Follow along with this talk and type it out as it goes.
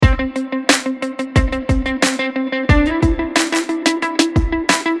Rise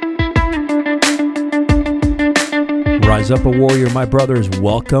up a warrior, my brothers.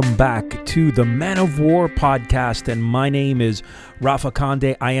 Welcome back to the Man of War podcast, and my name is Rafa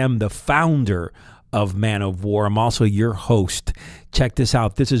Conde. I am the founder of Man of War. I'm also your host. Check this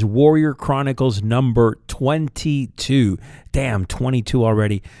out. This is Warrior Chronicles number 22. Damn, 22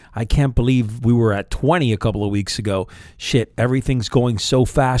 already. I can't believe we were at 20 a couple of weeks ago. Shit, everything's going so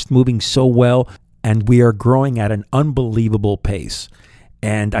fast, moving so well, and we are growing at an unbelievable pace.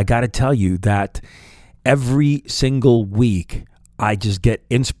 And I got to tell you that every single week, I just get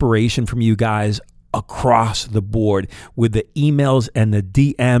inspiration from you guys across the board with the emails and the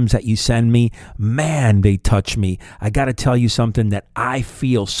DMs that you send me. Man, they touch me. I got to tell you something that I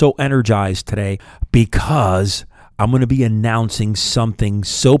feel so energized today because I'm going to be announcing something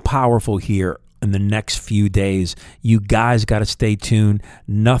so powerful here in the next few days. You guys got to stay tuned.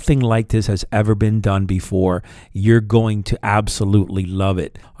 Nothing like this has ever been done before. You're going to absolutely love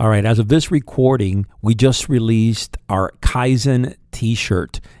it. All right, as of this recording, we just released our Kaizen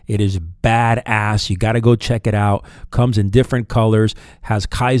t-shirt. It is badass. You got to go check it out. Comes in different colors, has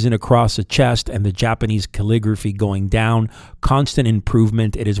Kaizen across the chest and the Japanese calligraphy going down. Constant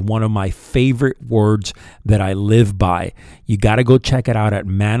improvement. It is one of my favorite words that I live by. You got to go check it out at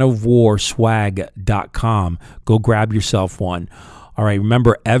manofwarswag.com. Go grab yourself one. All right,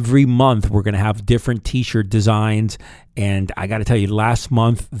 remember, every month we're going to have different t-shirt designs. And I got to tell you, last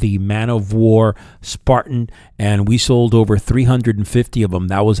month, the Man of War Spartan, and we sold over 350 of them.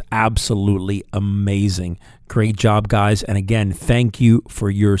 That was absolutely amazing. Great job, guys. And again, thank you for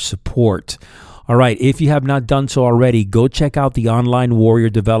your support. All right, if you have not done so already, go check out the Online Warrior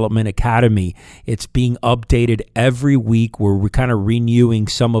Development Academy. It's being updated every week where we're kind of renewing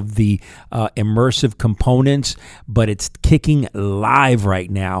some of the immersive components, but it's kicking live right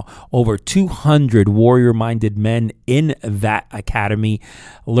now. Over 200 warrior-minded men in that academy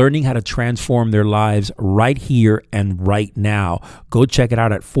learning how to transform their lives right here and right now. Go check it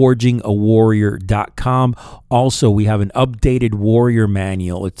out at forgingawarrior.com. Also, we have an updated warrior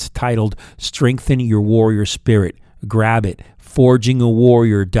manual. It's titled Strengthen Your Warrior Spirit. Grab it.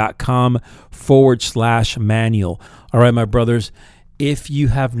 forgingawarrior.com/manual. All right, my brothers, if you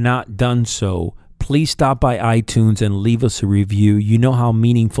have not done so, please stop by iTunes and leave us a review. You know how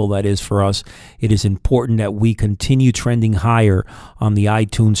meaningful that is for us. It is important that we continue trending higher on the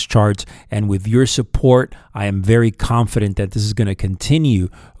iTunes charts. And with your support, I am very confident that this is going to continue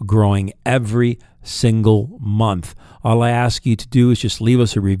growing every single month. All I ask you to do is just leave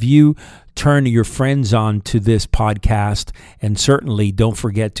us a review, turn your friends on to this podcast, and certainly don't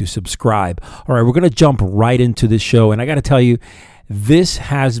forget to subscribe. All right, we're going to jump right into this show. And I got to tell you, this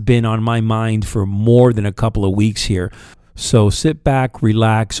has been on my mind for more than a couple of weeks here. So sit back,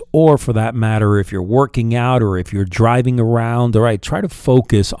 relax, or for that matter, if you're working out or if you're driving around, all right, try to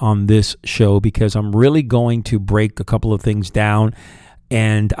focus on this show because I'm really going to break a couple of things down,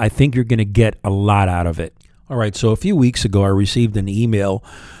 and I think you're going to get a lot out of it. All right, so a few weeks ago, I received an email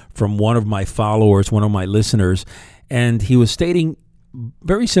from one of my followers, one of my listeners, and he was stating,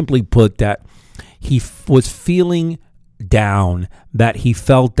 very simply put, that he was feeling down, that he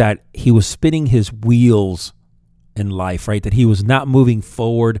felt that he was spinning his wheels in life, right? That he was not moving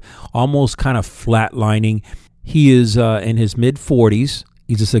forward, almost kind of flatlining. He is in his mid-40s.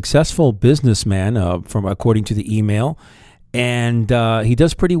 He's a successful businessman, according to the email, and he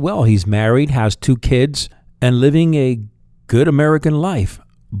does pretty well. He's married, has 2 kids, and living a good American life.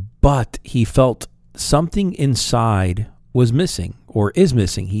 But he felt something inside was missing or is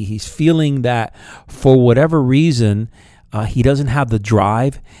missing. He's feeling that for whatever reason, he doesn't have the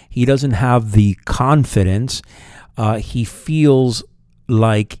drive. He doesn't have the confidence. He feels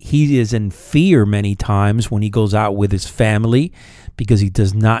like he is in fear many times when he goes out with his family because he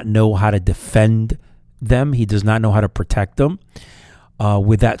does not know how to defend them. He does not know how to protect them.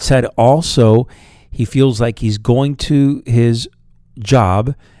 With that said, also, he feels like he's going to his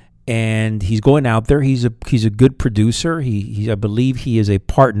job and he's going out there. He's a good producer. I believe he is a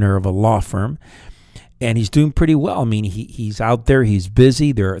partner of a law firm. And he's doing pretty well. I mean, he's out there. He's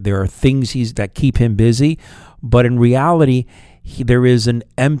busy. There are things that keep him busy. But in reality, there is an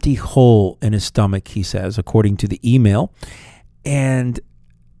empty hole in his stomach, he says, according to the email. And,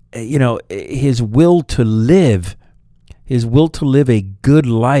 his will to live a good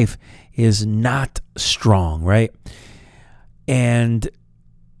life is not strong, right? And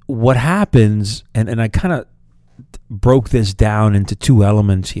what happens, and I kind of broke this down into 2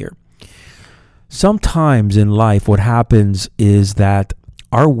 elements here. Sometimes in life, what happens is that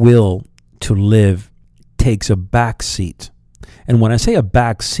our will to live takes a back seat. And when I say a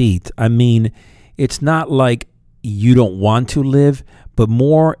back seat, I mean, it's not like you don't want to live, but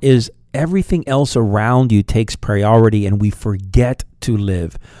more is everything else around you takes priority and we forget to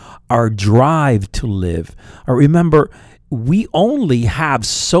live. Our drive to live. Remember, we only have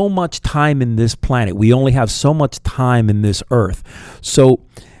so much time in this planet. We only have so much time in this earth. So,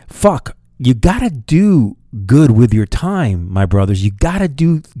 you gotta do good with your time, my brothers. You gotta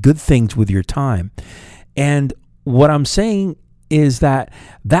do good things with your time. And what I'm saying is that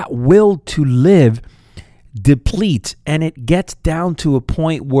will to live depletes, and it gets down to a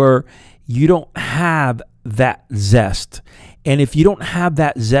point where you don't have that zest. And if you don't have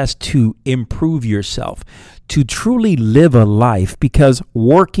that zest to improve yourself, to truly live a life, because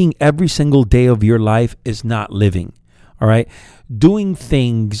working every single day of your life is not living, all right? Doing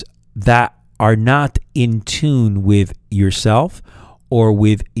things that are not in tune with yourself or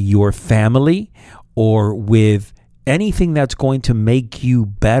with your family or with anything that's going to make you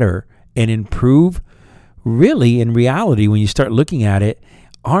better and improve, really, in reality, when you start looking at it,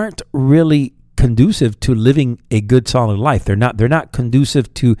 aren't really conducive to living a good, solid life. They're not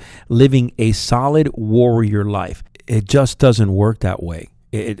conducive to living a solid warrior life. It just doesn't work that way.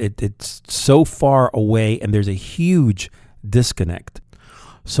 It's so far away, and there's a huge disconnect.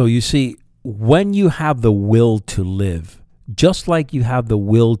 So you see, when you have the will to live, just like you have the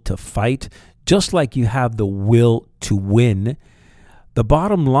will to fight, just like you have the will to win, the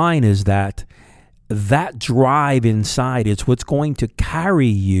bottom line is that drive inside is what's going to carry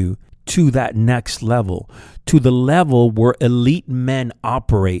you to that next level, to the level where elite men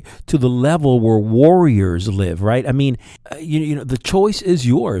operate, to the level where warriors live, right? I mean, the choice is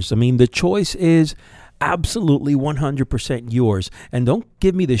yours. I mean, the choice is absolutely 100% yours. And don't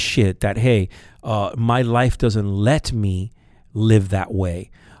give me the shit that, hey, my life doesn't let me live that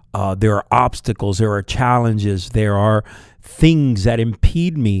way. There are obstacles, there are challenges, there are things that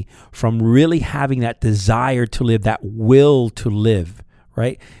impede me from really having that desire to live, that will to live,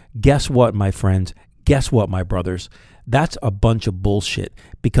 right? Guess what, my friends? Guess what, my brothers? That's a bunch of bullshit,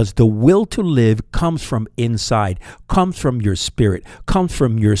 because the will to live comes from inside, comes from your spirit, comes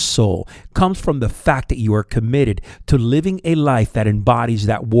from your soul, comes from the fact that you are committed to living a life that embodies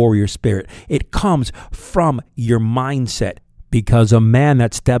that warrior spirit. It comes from your mindset. Because a man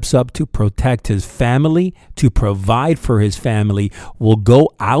that steps up to protect his family, to provide for his family, will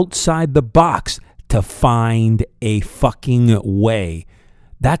go outside the box to find a fucking way.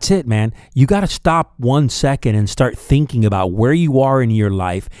 That's it, man. You got to stop 1 second and start thinking about where you are in your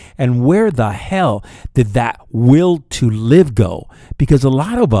life and where the hell did that will to live go? Because a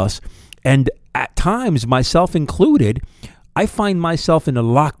lot of us, and at times myself included, I find myself in a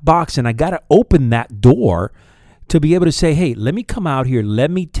locked box, and I got to open that door to be able to say, hey, let me come out here,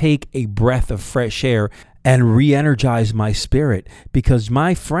 let me take a breath of fresh air and re-energize my spirit. Because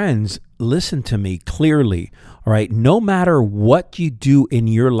my friends, listen to me clearly, all right? No matter what you do in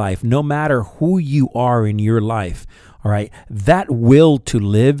your life, no matter who you are in your life, all right, that will to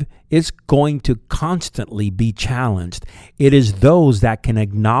live is going to constantly be challenged. It is those that can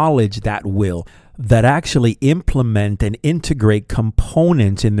acknowledge that will, that actually implement and integrate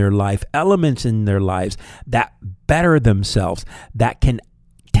components in their life, elements in their lives that better themselves, that can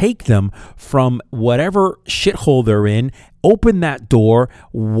take them from whatever shithole they're in, open that door,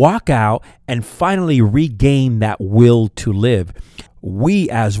 walk out, and finally regain that will to live. We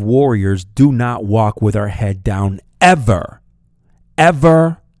as warriors do not walk with our head down ever,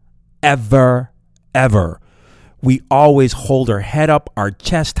 ever, ever, ever. We always hold our head up, our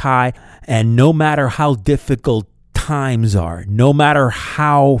chest high, and no matter how difficult times are, no matter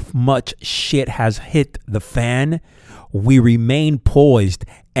how much shit has hit the fan, we remain poised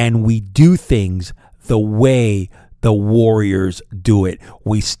and we do things the way the warriors do it.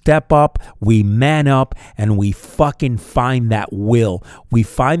 We step up, we man up, and we fucking find that will. We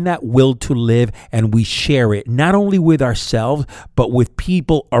find that will to live, and we share it, not only with ourselves, but with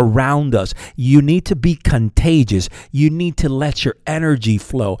people around us. You need to be contagious. You need to let your energy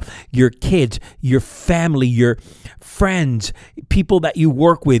flow. Your kids, your family, your friends, people that you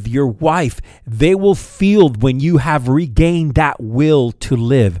work with, your wife, they will feel when you have regained that will to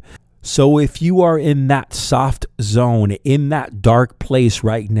live. So if you are in that soft zone, in that dark place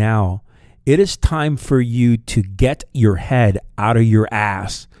right now, it is time for you to get your head out of your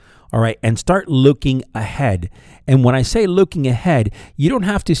ass, all right, and start looking ahead. And when I say looking ahead, you don't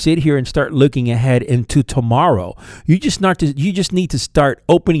have to sit here and start looking ahead into tomorrow. You just need to start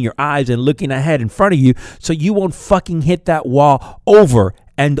opening your eyes and looking ahead in front of you so you won't fucking hit that wall over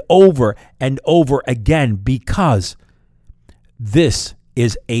and over and over again, because this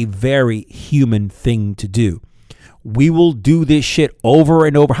is a very human thing to do. We will do this shit over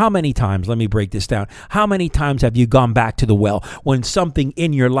and over. How many times, let me break this down. How many times have you gone back to the well when something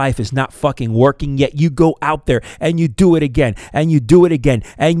in your life is not fucking working, yet you go out there and you do it again and you do it again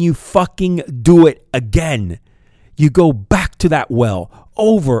and you fucking do it again? You go back to that well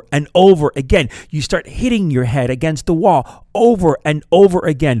over and over again. You start hitting your head against the wall over and over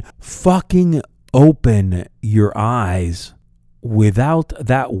again. Fucking open your eyes. Without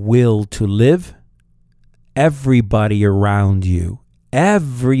that will to live, everybody around you,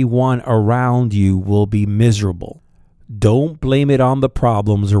 everyone around you will be miserable. Don't blame it on the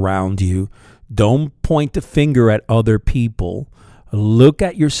problems around you. Don't point the finger at other people. Look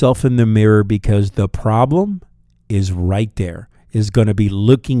at yourself in the mirror, because the problem is right there, is going to be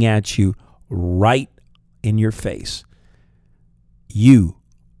looking at you right in your face. You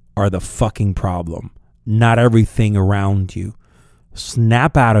are the fucking problem, not everything around you.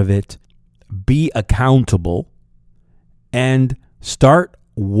 Snap out of it, be accountable, and start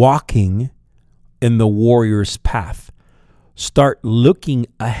walking in the warrior's path. Start looking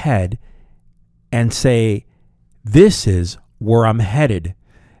ahead and say, this is where I'm headed.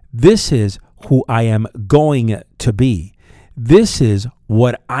 This is who I am going to be. This is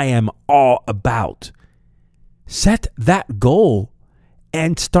what I am all about. Set that goal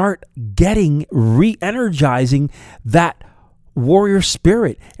and start re-energizing that warrior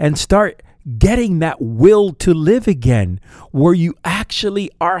spirit, and start getting that will to live again, where you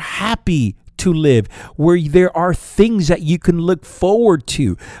actually are happy to live, where there are things that you can look forward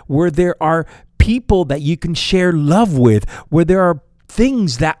to, where there are people that you can share love with, where there are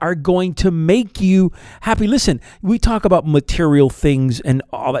things that are going to make you happy. Listen, we talk about material things and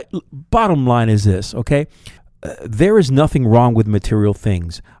all that. Bottom line is this, okay? There is nothing wrong with material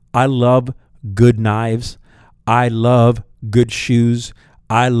things. I love good knives. I love good shoes.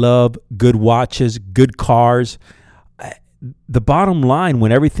 I love good watches, good cars. The bottom line,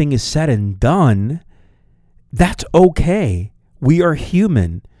 when everything is said and done, that's okay. We are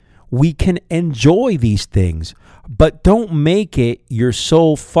human. We can enjoy these things, but don't make it your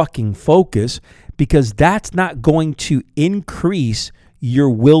sole fucking focus, because that's not going to increase your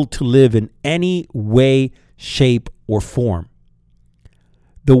will to live in any way, shape, or form.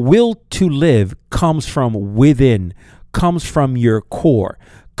 The will to live comes from within, comes from your core,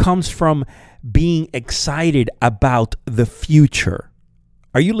 comes from being excited about the future.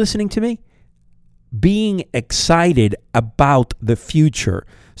 Are you listening to me? Being excited about the future.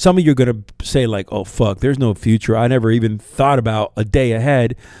 Some of you are going to say like, oh, fuck, there's no future. I never even thought about a day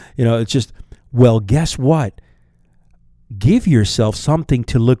ahead. It's just, well, guess what? Give yourself something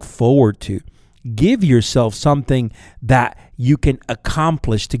to look forward to. Give yourself something that you can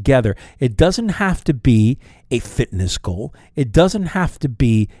accomplish together. It doesn't have to be a fitness goal. It doesn't have to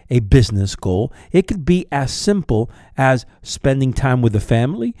be a business goal. It could be as simple as spending time with the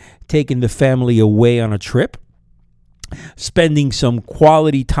family, taking the family away on a trip, spending some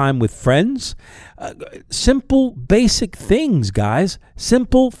quality time with friends. Simple, basic things, guys.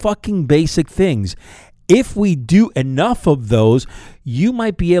 Simple, fucking basic things. If we do enough of those, you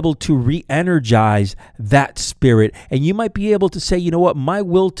might be able to re-energize that spirit, and you might be able to say, you know what, my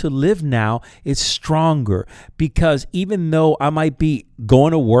will to live now is stronger, because even though I might be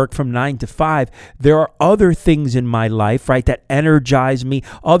going to work from 9 to 5, there are other things in my life, right, that energize me,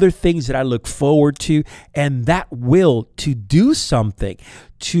 other things that I look forward to, and that will to do something,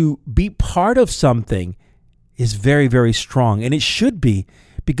 to be part of something, is very, very strong, and it should be.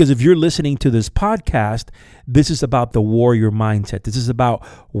 Because if you're listening to this podcast, this is about the warrior mindset. This is about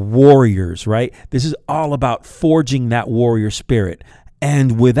warriors, right? This is all about forging that warrior spirit.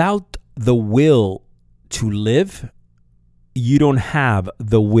 And without the will to live, you don't have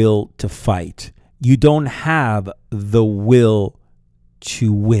the will to fight. You don't have the will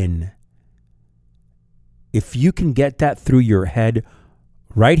to win. If you can get that through your head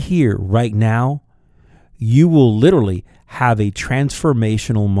right here, right now, you will literally have a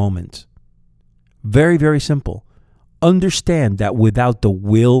transformational moment. Very, very simple. Understand that without the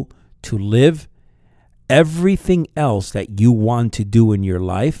will to live, everything else that you want to do in your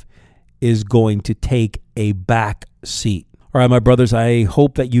life is going to take a back seat. All right, my brothers, I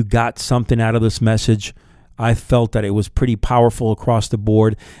hope that you got something out of this message. I felt that it was pretty powerful across the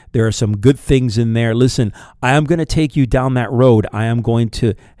board. There are some good things in there. Listen, I am going to take you down that road. I am going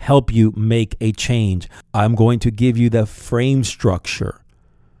to help you make a change. I'm going to give you the frame structure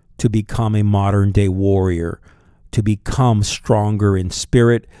to become a modern day warrior, to become stronger in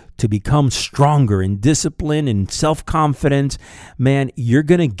spirit, to become stronger in discipline and self-confidence. Man, you're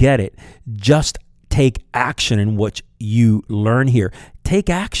going to get it. Just take action in what you learn here.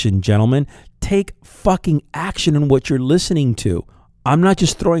 Take action, gentlemen. take fucking action in what you're listening to. I'm not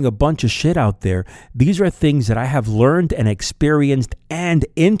just throwing a bunch of shit out there. These are things that I have learned and experienced and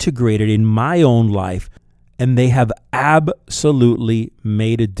integrated in my own life, and they have absolutely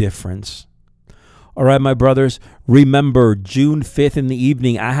made a difference. All right, my brothers, remember June 5th in the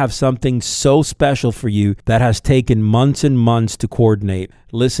evening, I have something so special for you that has taken months and months to coordinate.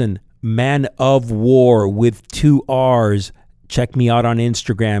 Listen, Man of War with 2 R's. Check me out on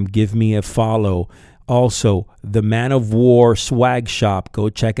Instagram. Give me a follow. Also, the Man of War swag shop. Go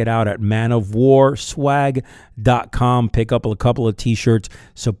check it out at manofwarswag.com. Pick up a couple of t-shirts.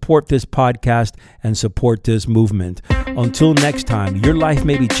 Support this podcast and support this movement. Until next time, your life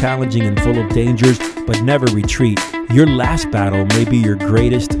may be challenging and full of dangers, but never retreat. Your last battle may be your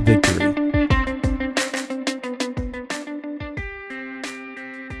greatest victory.